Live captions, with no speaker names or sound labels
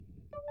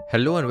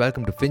Hello and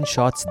welcome to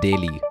FinShots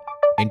Daily.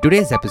 In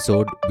today's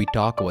episode, we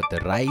talk about the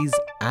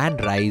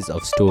rise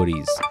of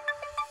stories.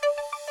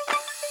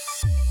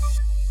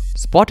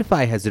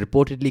 Spotify has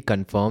reportedly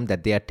confirmed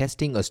that they are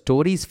testing a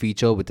stories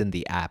feature within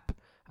the app.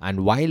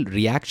 And while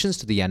reactions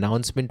to the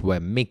announcement were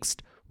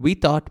mixed, we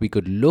thought we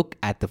could look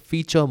at the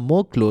feature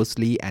more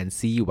closely and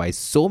see why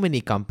so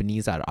many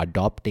companies are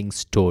adopting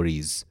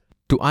stories.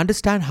 To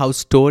understand how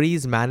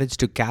stories manage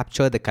to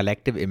capture the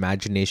collective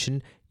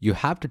imagination, you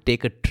have to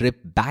take a trip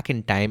back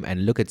in time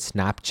and look at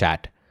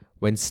Snapchat.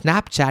 When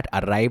Snapchat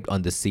arrived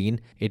on the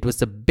scene, it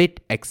was a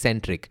bit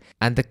eccentric,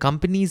 and the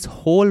company's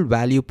whole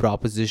value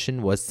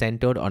proposition was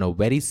centered on a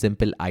very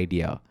simple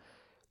idea.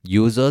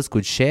 Users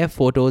could share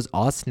photos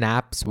or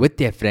snaps with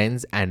their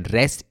friends and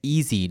rest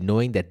easy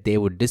knowing that they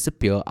would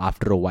disappear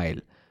after a while.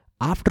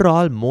 After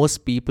all,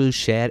 most people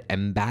share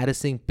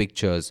embarrassing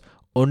pictures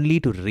only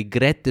to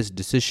regret this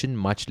decision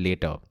much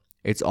later.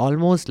 It's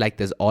almost like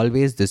there's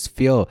always this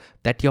fear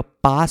that your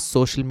past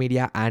social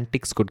media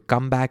antics could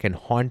come back and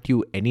haunt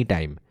you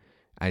anytime.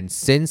 And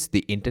since the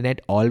internet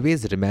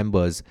always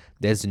remembers,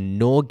 there's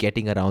no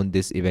getting around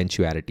this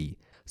eventuality.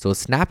 So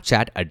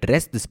Snapchat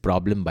addressed this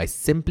problem by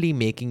simply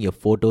making your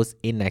photos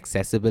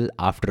inaccessible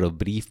after a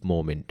brief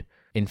moment.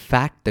 In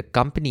fact, the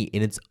company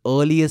in its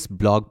earliest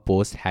blog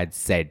post had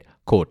said,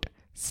 quote,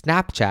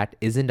 Snapchat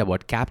isn't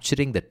about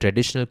capturing the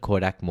traditional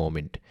Kodak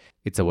moment.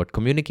 It's about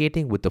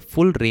communicating with the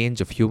full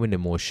range of human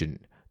emotion,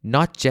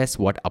 not just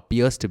what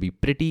appears to be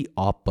pretty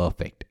or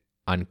perfect.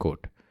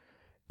 Unquote.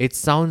 It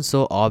sounds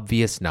so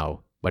obvious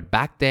now, but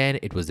back then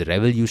it was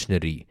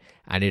revolutionary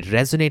and it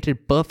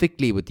resonated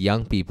perfectly with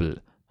young people.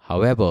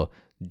 However,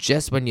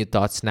 just when you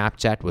thought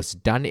Snapchat was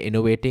done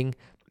innovating,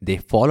 they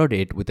followed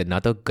it with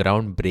another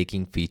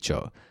groundbreaking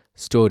feature.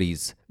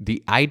 Stories.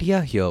 The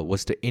idea here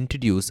was to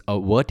introduce a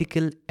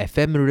vertical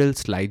ephemeral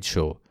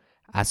slideshow.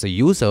 As a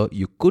user,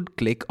 you could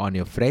click on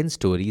your friends'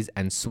 stories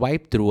and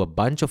swipe through a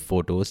bunch of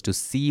photos to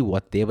see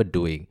what they were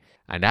doing.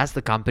 And as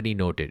the company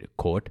noted,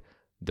 quote,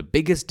 the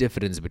biggest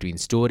difference between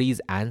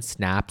stories and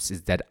snaps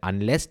is that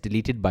unless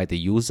deleted by the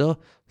user,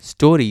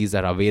 stories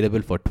are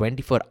available for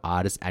 24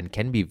 hours and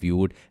can be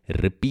viewed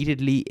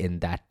repeatedly in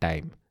that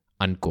time.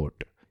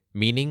 Unquote.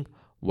 Meaning,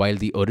 while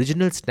the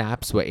original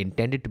snaps were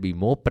intended to be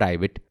more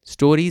private,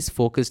 stories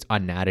focused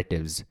on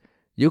narratives.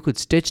 You could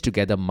stitch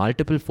together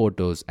multiple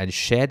photos and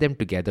share them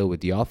together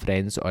with your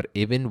friends or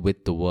even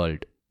with the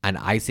world. And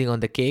icing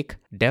on the cake,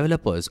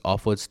 developers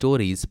offered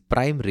stories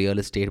prime real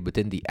estate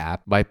within the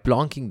app by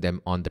plonking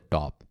them on the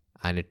top,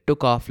 and it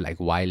took off like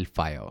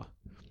wildfire.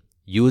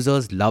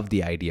 Users loved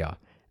the idea,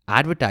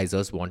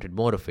 advertisers wanted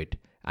more of it,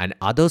 and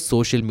other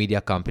social media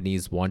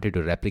companies wanted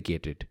to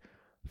replicate it.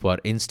 For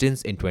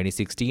instance, in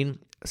 2016,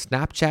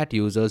 Snapchat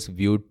users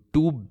viewed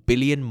 2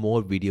 billion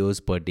more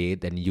videos per day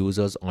than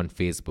users on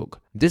Facebook.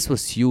 This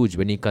was huge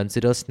when you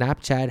consider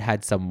Snapchat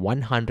had some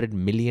 100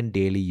 million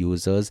daily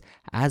users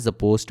as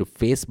opposed to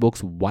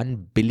Facebook's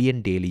 1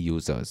 billion daily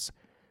users.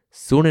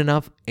 Soon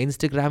enough,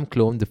 Instagram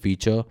cloned the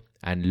feature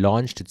and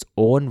launched its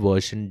own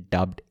version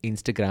dubbed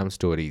Instagram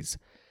Stories.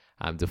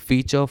 And the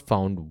feature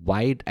found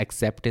wide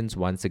acceptance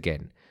once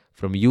again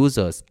from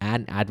users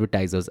and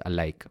advertisers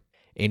alike.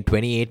 In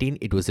 2018,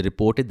 it was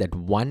reported that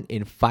 1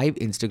 in 5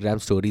 Instagram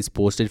stories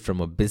posted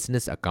from a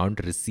business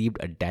account received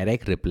a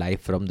direct reply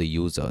from the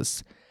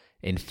users.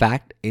 In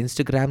fact,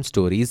 Instagram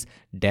stories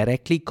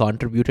directly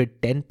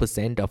contributed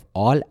 10% of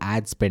all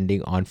ad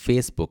spending on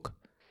Facebook.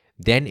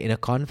 Then, in a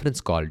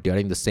conference call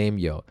during the same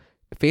year,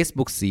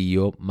 Facebook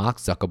CEO Mark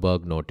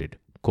Zuckerberg noted,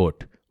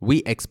 quote,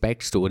 we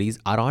expect stories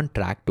are on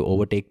track to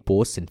overtake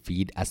posts and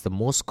feed as the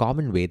most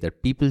common way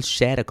that people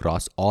share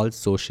across all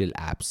social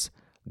apps.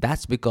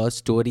 That's because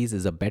stories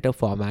is a better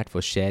format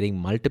for sharing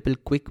multiple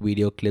quick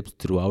video clips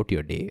throughout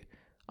your day.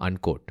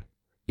 Unquote.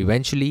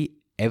 Eventually,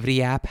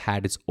 every app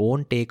had its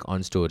own take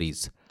on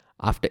stories.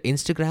 After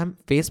Instagram,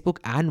 Facebook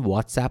and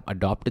WhatsApp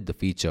adopted the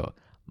feature.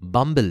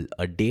 Bumble,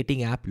 a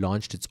dating app,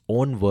 launched its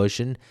own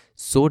version,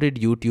 so did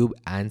YouTube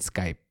and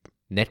Skype.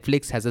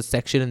 Netflix has a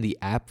section in the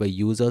app where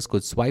users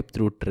could swipe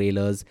through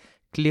trailers,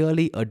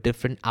 clearly a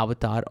different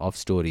avatar of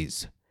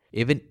stories.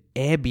 Even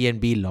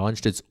Airbnb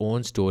launched its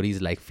own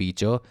stories-like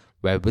feature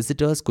where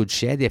visitors could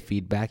share their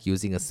feedback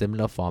using a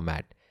similar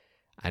format.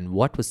 And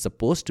what was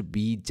supposed to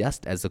be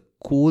just as a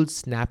cool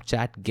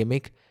Snapchat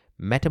gimmick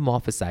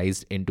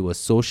metamorphosized into a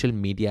social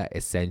media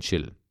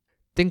essential.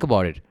 Think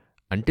about it.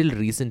 Until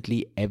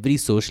recently, every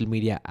social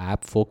media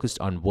app focused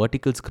on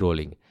vertical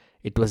scrolling.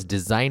 It was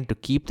designed to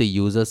keep the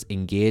users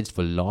engaged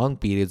for long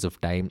periods of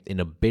time in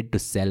a bid to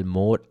sell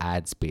more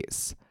ad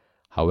space.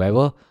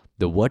 However,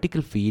 the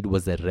vertical feed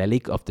was a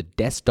relic of the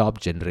desktop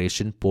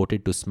generation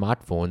ported to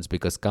smartphones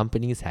because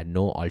companies had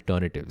no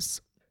alternatives.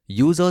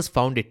 Users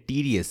found it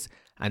tedious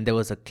and there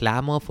was a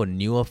clamor for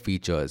newer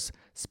features,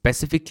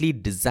 specifically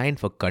designed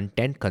for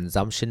content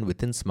consumption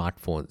within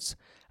smartphones.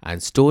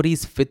 And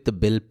stories fit the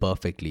bill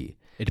perfectly.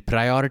 It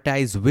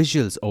prioritized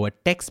visuals over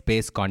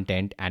text-based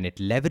content and it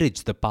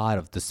leveraged the power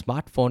of the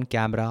smartphone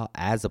camera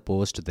as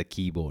opposed to the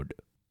keyboard.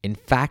 In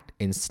fact,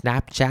 in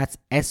Snapchat's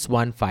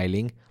S1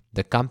 filing,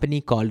 The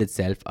company called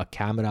itself a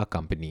camera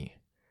company.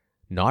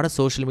 Not a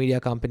social media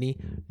company,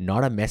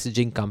 not a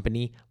messaging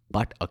company,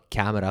 but a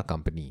camera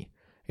company.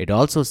 It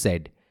also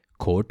said,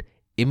 quote,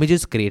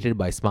 images created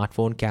by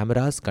smartphone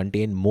cameras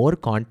contain more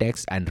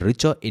context and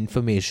richer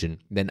information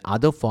than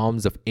other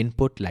forms of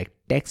input like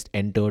text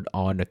entered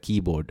on a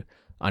keyboard,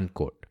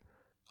 unquote.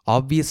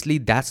 Obviously,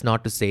 that's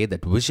not to say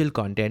that visual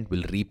content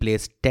will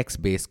replace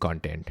text-based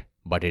content,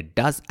 but it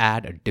does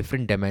add a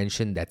different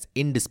dimension that's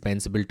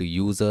indispensable to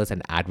users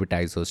and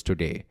advertisers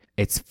today.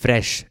 It's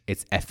fresh,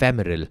 it's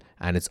ephemeral,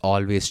 and it's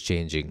always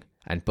changing.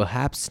 And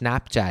perhaps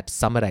Snapchat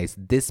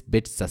summarized this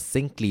bit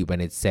succinctly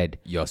when it said,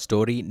 "Your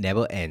story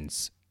never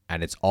ends,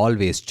 and it's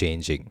always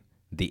changing.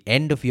 The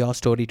end of your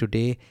story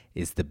today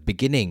is the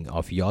beginning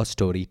of your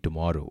story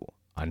tomorrow,"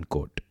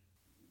 unquote.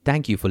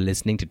 Thank you for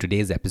listening to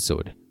today's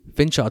episode.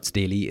 FinShots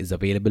Daily is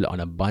available on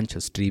a bunch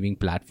of streaming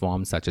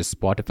platforms such as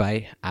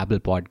Spotify, Apple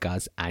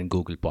Podcasts, and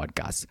Google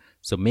Podcasts.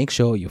 So make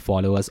sure you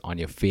follow us on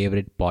your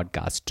favorite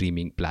podcast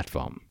streaming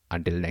platform.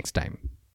 Until next time.